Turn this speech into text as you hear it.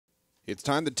It's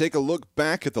time to take a look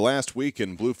back at the last week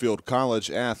in Bluefield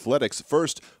College athletics.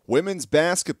 First, women's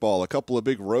basketball, a couple of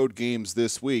big road games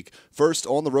this week. First,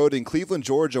 on the road in Cleveland,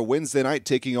 Georgia, Wednesday night,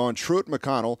 taking on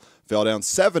Truett-McConnell. Fell down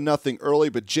 7-0 early,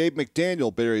 but Jade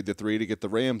McDaniel buried the three to get the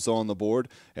Rams on the board.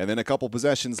 And then a couple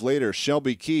possessions later,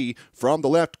 Shelby Key from the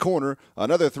left corner.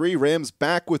 Another three, Rams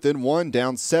back within one,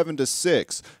 down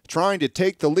 7-6. Trying to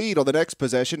take the lead on the next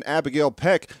possession, Abigail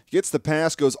Peck gets the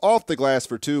pass, goes off the glass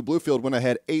for two. Bluefield went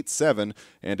ahead 8-7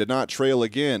 and did not trail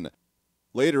again.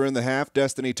 Later in the half,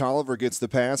 Destiny Tolliver gets the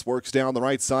pass, works down the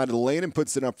right side of the lane, and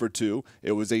puts it up for two.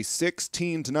 It was a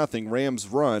 16-0 Rams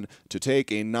run to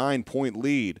take a 9-point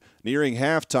lead. Nearing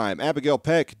halftime, Abigail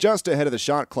Peck, just ahead of the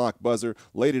shot clock buzzer,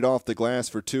 laid it off the glass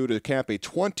for two to cap a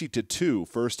 20-2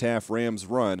 first-half Rams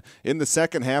run. In the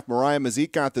second half, Mariah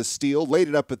Mazik got the steal, laid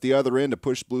it up at the other end to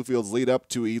push Bluefield's lead up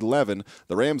to 11.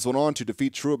 The Rams went on to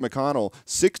defeat Truett-McConnell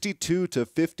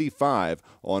 62-55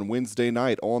 on Wednesday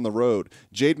night on the road.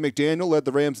 Jade McDaniel led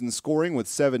the Rams in scoring with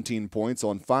 17 points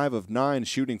on 5 of 9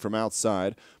 shooting from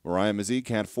outside. Mariah Mazik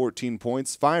had 14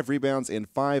 points, 5 rebounds, and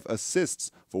 5 assists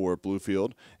for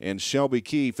Bluefield. And Shelby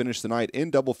Key finished the night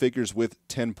in double figures with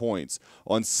 10 points.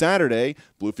 On Saturday,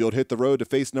 Bluefield hit the road to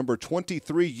face number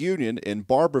 23 Union in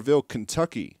Barberville,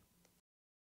 Kentucky.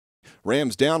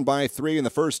 Rams down by 3 in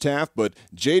the first half, but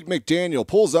Jade McDaniel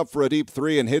pulls up for a deep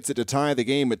three and hits it to tie the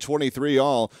game at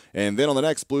 23-all. And then on the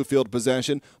next Bluefield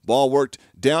possession, ball worked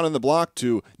down in the block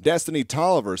to Destiny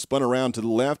Tolliver, spun around to the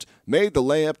left, made the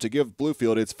layup to give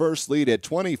Bluefield its first lead at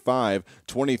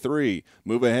 25-23.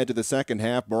 Move ahead to the second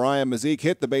half. Mariah Mazik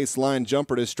hit the baseline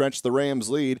jumper to stretch the Rams'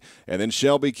 lead, and then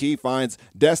Shelby Key finds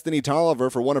Destiny Tolliver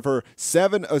for one of her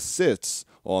 7 assists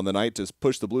on the night to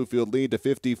push the Bluefield lead to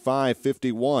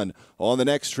 55-51. On the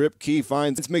next trip, Key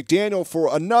finds McDaniel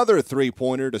for another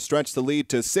three-pointer to stretch the lead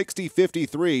to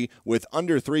 60-53 with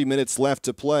under 3 minutes left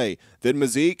to play. Then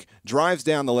Mazik drives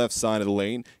down the left side of the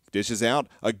lane, dishes out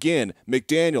again.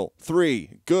 McDaniel,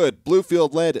 3, good.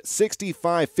 Bluefield led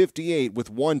 65-58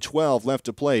 with 1:12 left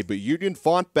to play, but Union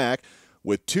fought back.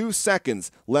 With 2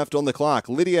 seconds left on the clock,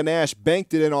 Lydia Nash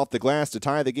banked it in off the glass to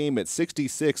tie the game at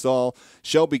 66-all.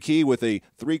 Shelby Key with a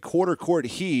three-quarter court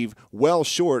heave, well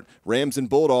short. Rams and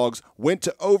Bulldogs went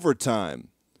to overtime.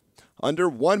 Under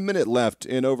 1 minute left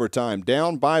in overtime,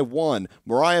 down by 1.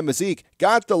 Mariah Mazik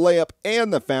got the layup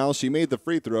and the foul. She made the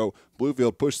free throw.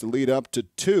 Bluefield pushed the lead up to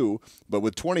 2, but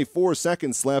with 24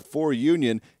 seconds left for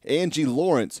Union, Angie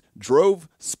Lawrence drove,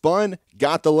 spun,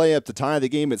 got the layup to tie the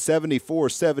game at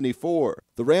 74-74.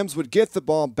 The Rams would get the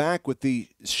ball back with the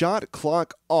shot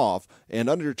clock off and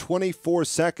under 24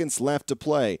 seconds left to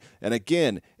play. And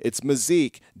again, it's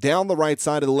Mazik down the right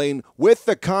side of the lane with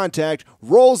the contact,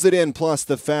 rolls it in plus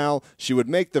the foul. She would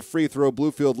make the free throw.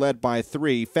 Bluefield led by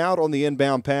 3, fouled on the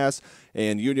inbound pass,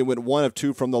 and Union went 1 of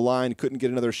 2 from the line, couldn't get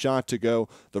another shot to go.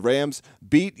 The Rams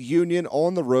beat Union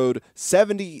on the road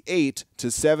 78-76.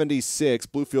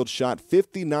 Bluefield shot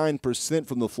 59%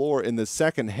 from the floor in the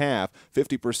second half,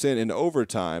 50% in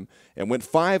overtime, and went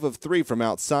 5 of 3 from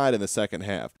outside in the second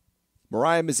half.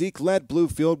 Mariah Mazik led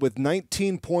Bluefield with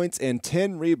 19 points and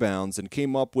 10 rebounds and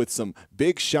came up with some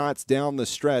big shots down the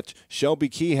stretch. Shelby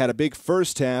Key had a big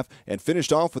first half and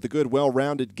finished off with a good,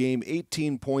 well-rounded game,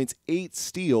 18 points, 8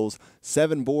 steals,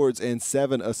 7 boards, and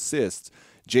 7 assists.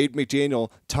 Jade McDaniel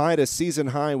tied a season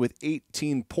high with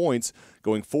 18 points,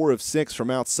 going 4 of 6 from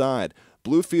outside.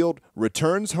 Bluefield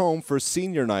returns home for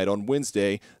senior night on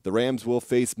Wednesday. The Rams will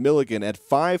face Milligan at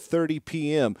 5:30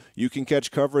 p.m. You can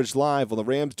catch coverage live on the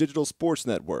Rams Digital Sports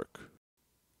Network.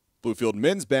 Bluefield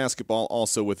men's basketball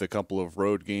also with a couple of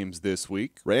road games this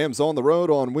week. Rams on the road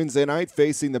on Wednesday night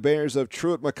facing the Bears of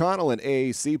Truett-McConnell in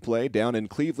AAC play down in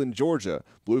Cleveland, Georgia.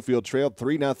 Bluefield trailed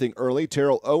 3-0 early.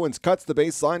 Terrell Owens cuts the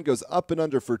baseline, goes up and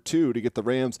under for 2 to get the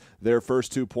Rams their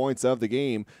first 2 points of the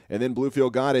game. And then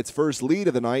Bluefield got its first lead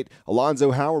of the night.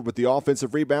 Alonzo Howard with the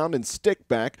offensive rebound and stick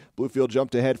back. Bluefield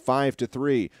jumped ahead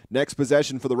 5-3. Next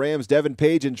possession for the Rams, Devin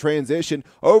Page in transition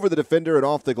over the defender and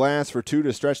off the glass for 2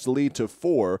 to stretch the lead to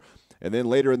 4. And then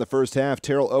later in the first half,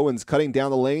 Terrell Owens cutting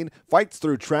down the lane, fights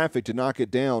through traffic to knock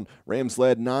it down. Rams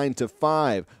led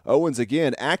 9-5. Owens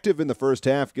again active in the first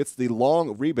half, gets the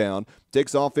long rebound,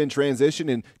 takes off in transition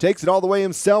and takes it all the way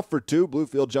himself for 2.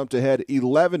 Bluefield jumped ahead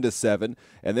 11-7.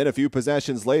 And then a few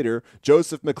possessions later,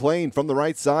 Joseph McLean from the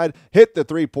right side hit the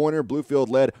three-pointer. Bluefield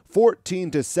led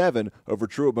 14-7 over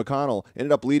Truett-McConnell.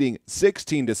 Ended up leading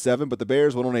 16-7, but the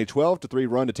Bears went on a 12-3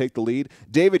 run to take the lead.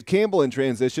 David Campbell in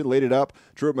transition laid it up.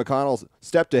 Truett-McConnell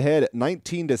stepped ahead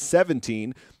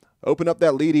 19-17. Open up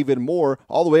that lead even more,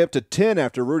 all the way up to 10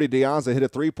 after Rudy Diaza hit a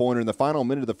three-pointer in the final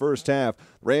minute of the first half.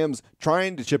 Rams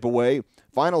trying to chip away.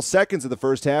 Final seconds of the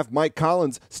first half, Mike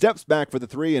Collins steps back for the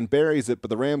three and buries it, but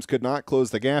the Rams could not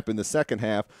close the gap in the second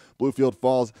half. Bluefield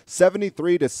falls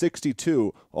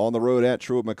 73-62 on the road at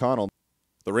Truett-McConnell.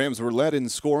 The Rams were led in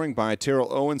scoring by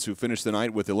Terrell Owens, who finished the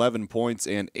night with 11 points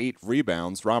and 8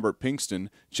 rebounds. Robert Pinkston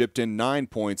chipped in 9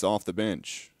 points off the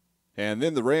bench. And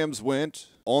then the Rams went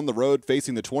on the road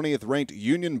facing the 20th-ranked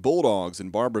Union Bulldogs in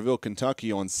Barberville,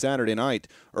 Kentucky on Saturday night.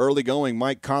 Early going,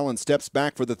 Mike Collins steps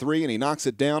back for the three, and he knocks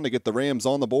it down to get the Rams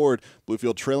on the board.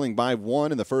 Bluefield trailing by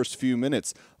 1 in the first few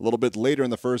minutes. A little bit later in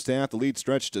the first half, the lead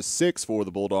stretched to 6 for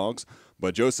the Bulldogs.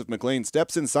 But Joseph McLean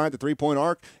steps inside the three-point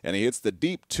arc, and he hits the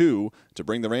deep 2 to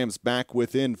bring the Rams back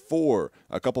within 4.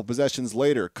 A couple possessions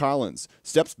later, Collins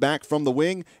steps back from the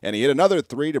wing, and he hit another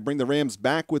 3 to bring the Rams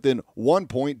back within 1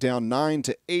 point, down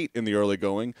 9-8 in the early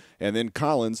going. And then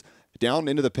Collins down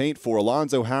into the paint for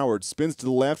Alonzo Howard, spins to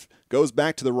the left, goes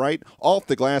back to the right, off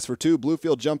the glass for 2.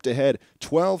 Bluefield jumped ahead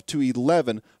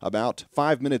 12-11 about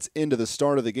 5 minutes into the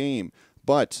start of the game.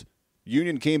 But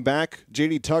Union came back.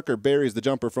 J.D. Tucker buries the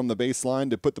jumper from the baseline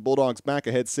to put the Bulldogs back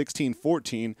ahead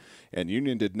 16-14, and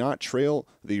Union did not trail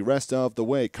the rest of the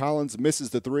way. Collins misses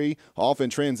the 3. Off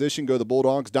in transition go the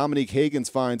Bulldogs. Dominique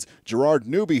Hagans finds Gerard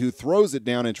Newby, who throws it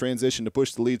down in transition to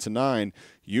push the lead to 9.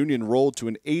 Union rolled to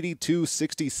an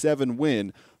 82-67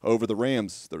 win over the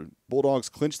Rams. The Bulldogs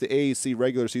clinched the AAC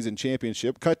regular season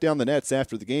championship, cut down the nets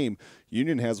after the game.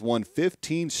 Union has won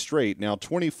 15 straight, now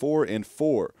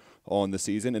 24-4. On the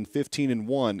season and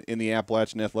 15-1 in the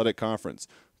Appalachian Athletic Conference.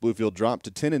 Bluefield dropped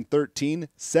to 10-13,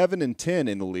 7-10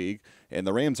 in the league, and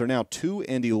the Rams are now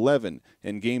 2-11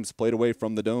 in games played away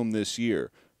from the Dome this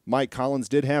year. Mike Collins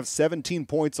did have 17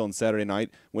 points on Saturday night,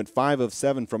 went 5 of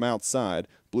 7 from outside.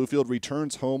 Bluefield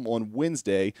returns home on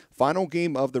Wednesday, final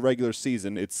game of the regular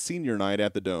season. It's senior night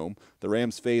at the Dome. The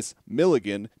Rams face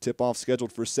Milligan, tip-off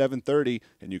scheduled for 7:30,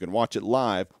 and you can watch it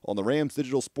live on the Rams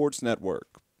Digital Sports Network.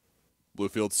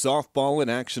 Bluefield softball in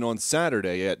action on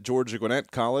Saturday at Georgia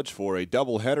Gwinnett College for a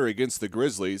doubleheader against the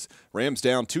Grizzlies. Rams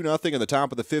down 2-0 in the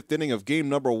top of the 5th inning of game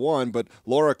number 1, but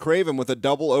Laura Craven with a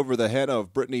double over the head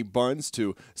of Brittany Buns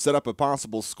to set up a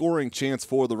possible scoring chance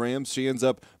for the Rams. She ends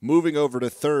up moving over to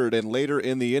third, and later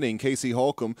in the inning, Casey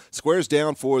Holcomb squares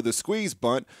down for the squeeze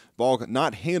bunt. Ball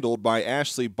not handled by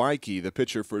Ashley Bikey, the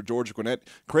pitcher for Georgia Gwinnett.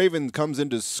 Craven comes in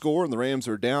to score, and the Rams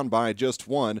are down by just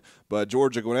 1, but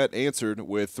Georgia Gwinnett answered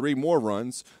with 3 more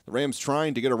runs. The Rams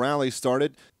trying to get a rally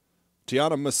started.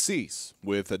 Tiana Massis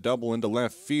with a double into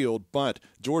left field, but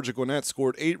Georgia Gwinnett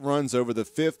scored 8 runs over the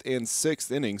 5th and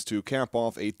 6th innings to cap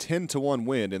off a 10-1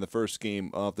 win in the first game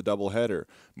of the doubleheader.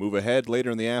 Move ahead later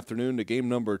in the afternoon to game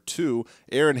number 2.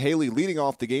 Aaron Haley leading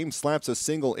off the game slaps a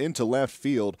single into left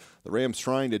field. The Rams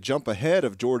trying to jump ahead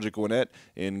of Georgia Gwinnett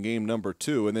in game number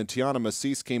 2. And then Tiana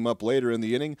Massis came up later in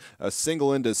the inning, a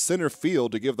single into center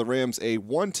field to give the Rams a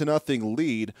 1-0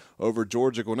 lead over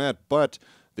Georgia Gwinnett. But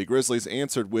the Grizzlies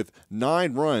answered with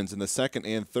 9 runs in the 2nd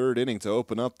and 3rd inning to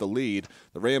open up the lead.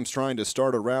 The Rams trying to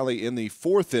start a rally in the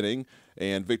 4th inning,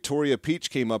 and Victoria Peach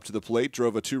came up to the plate,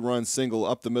 drove a 2-run single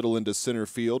up the middle into center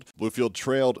field. Bluefield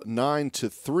trailed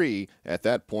 9-3 at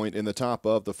that point in the top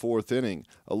of the 4th inning.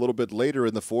 A little bit later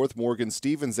in the 4th, Morgan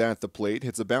Stevens at the plate,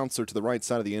 hits a bouncer to the right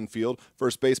side of the infield.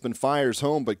 First baseman fires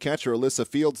home, but catcher Alyssa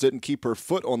Fields didn't keep her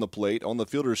foot on the plate. On the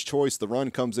fielder's choice, the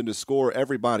run comes in to score.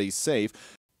 Everybody's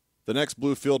safe. The next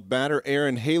Bluefield batter,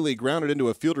 Aaron Haley, grounded into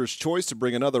a fielder's choice to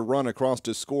bring another run across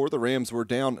to score. The Rams were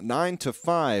down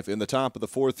 9-5 in the top of the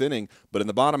 4th inning, but in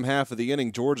the bottom half of the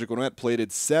inning, Georgia Gwinnett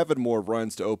plated 7 more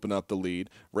runs to open up the lead.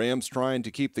 Rams trying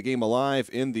to keep the game alive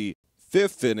in the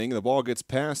 5th inning. The ball gets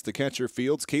past the catcher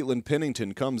Fields. Caitlin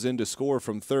Pennington comes in to score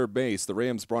from third base. The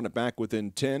Rams brought it back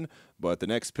within 10, but the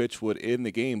next pitch would end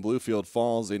the game. Bluefield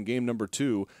falls in game number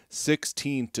 2,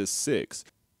 16-6.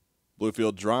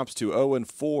 Bluefield drops to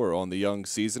 0-4 on the young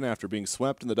season after being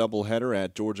swept in the doubleheader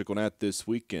at Georgia Gwinnett this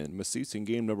weekend. Massis in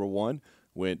game number 1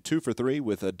 went 2 for 3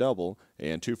 with a double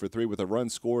and 2 for 3 with a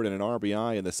run scored and an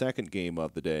RBI in the second game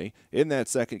of the day. In that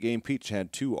second game, Peach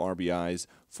had 2 RBIs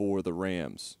for the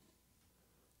Rams.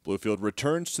 Bluefield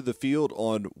returns to the field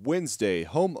on Wednesday,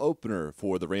 home opener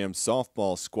for the Rams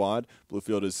softball squad.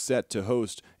 Bluefield is set to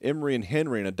host Emory and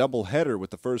Henry in a doubleheader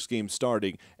with the first game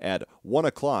starting at 1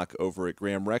 o'clock over at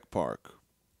Graham Rec Park.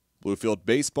 Bluefield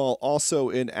baseball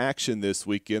also in action this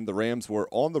weekend. The Rams were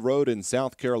on the road in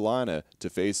South Carolina to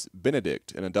face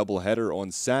Benedict in a doubleheader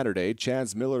on Saturday.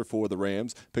 Chaz Miller for the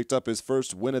Rams picked up his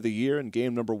first win of the year in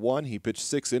game number 1. He pitched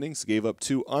 6 innings, gave up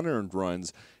 2 unearned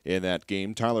runs in that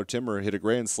game. Tyler Timmer hit a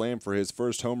grand slam for his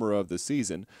first homer of the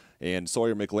season. and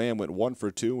Sawyer McLam went 1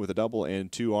 for 2 with a double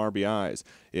and 2 RBIs.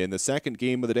 In the second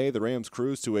game of the day, the Rams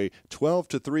cruised to a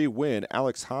 12-3 win.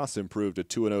 Alex Haas improved to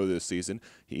 2-0 this season.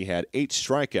 He had 8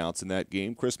 strikeouts in that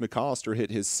game. Chris McCollister hit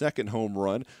his second home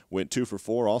run, went 2 for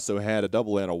 4, also had a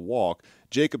double and a walk.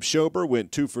 Jacob Schober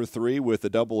went 2 for 3 with a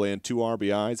double and 2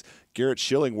 RBIs. Garrett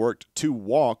Schilling worked 2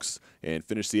 walks and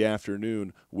finished the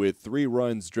afternoon with 3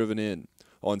 runs driven in.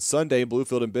 On Sunday,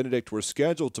 Bluefield and Benedict were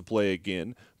scheduled to play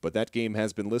again, but that game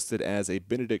has been listed as a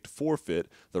Benedict forfeit.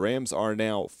 The Rams are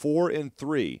now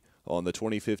 4-3 on the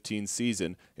 2015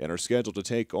 season and are scheduled to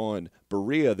take on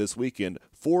Berea this weekend.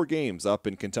 4 games up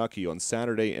in Kentucky on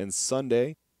Saturday and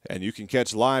Sunday. And you can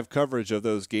catch live coverage of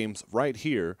those games right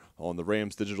here on the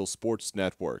Rams Digital Sports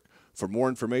Network. For more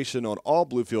information on all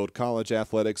Bluefield College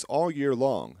athletics all year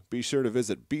long, be sure to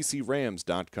visit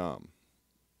bcrams.com.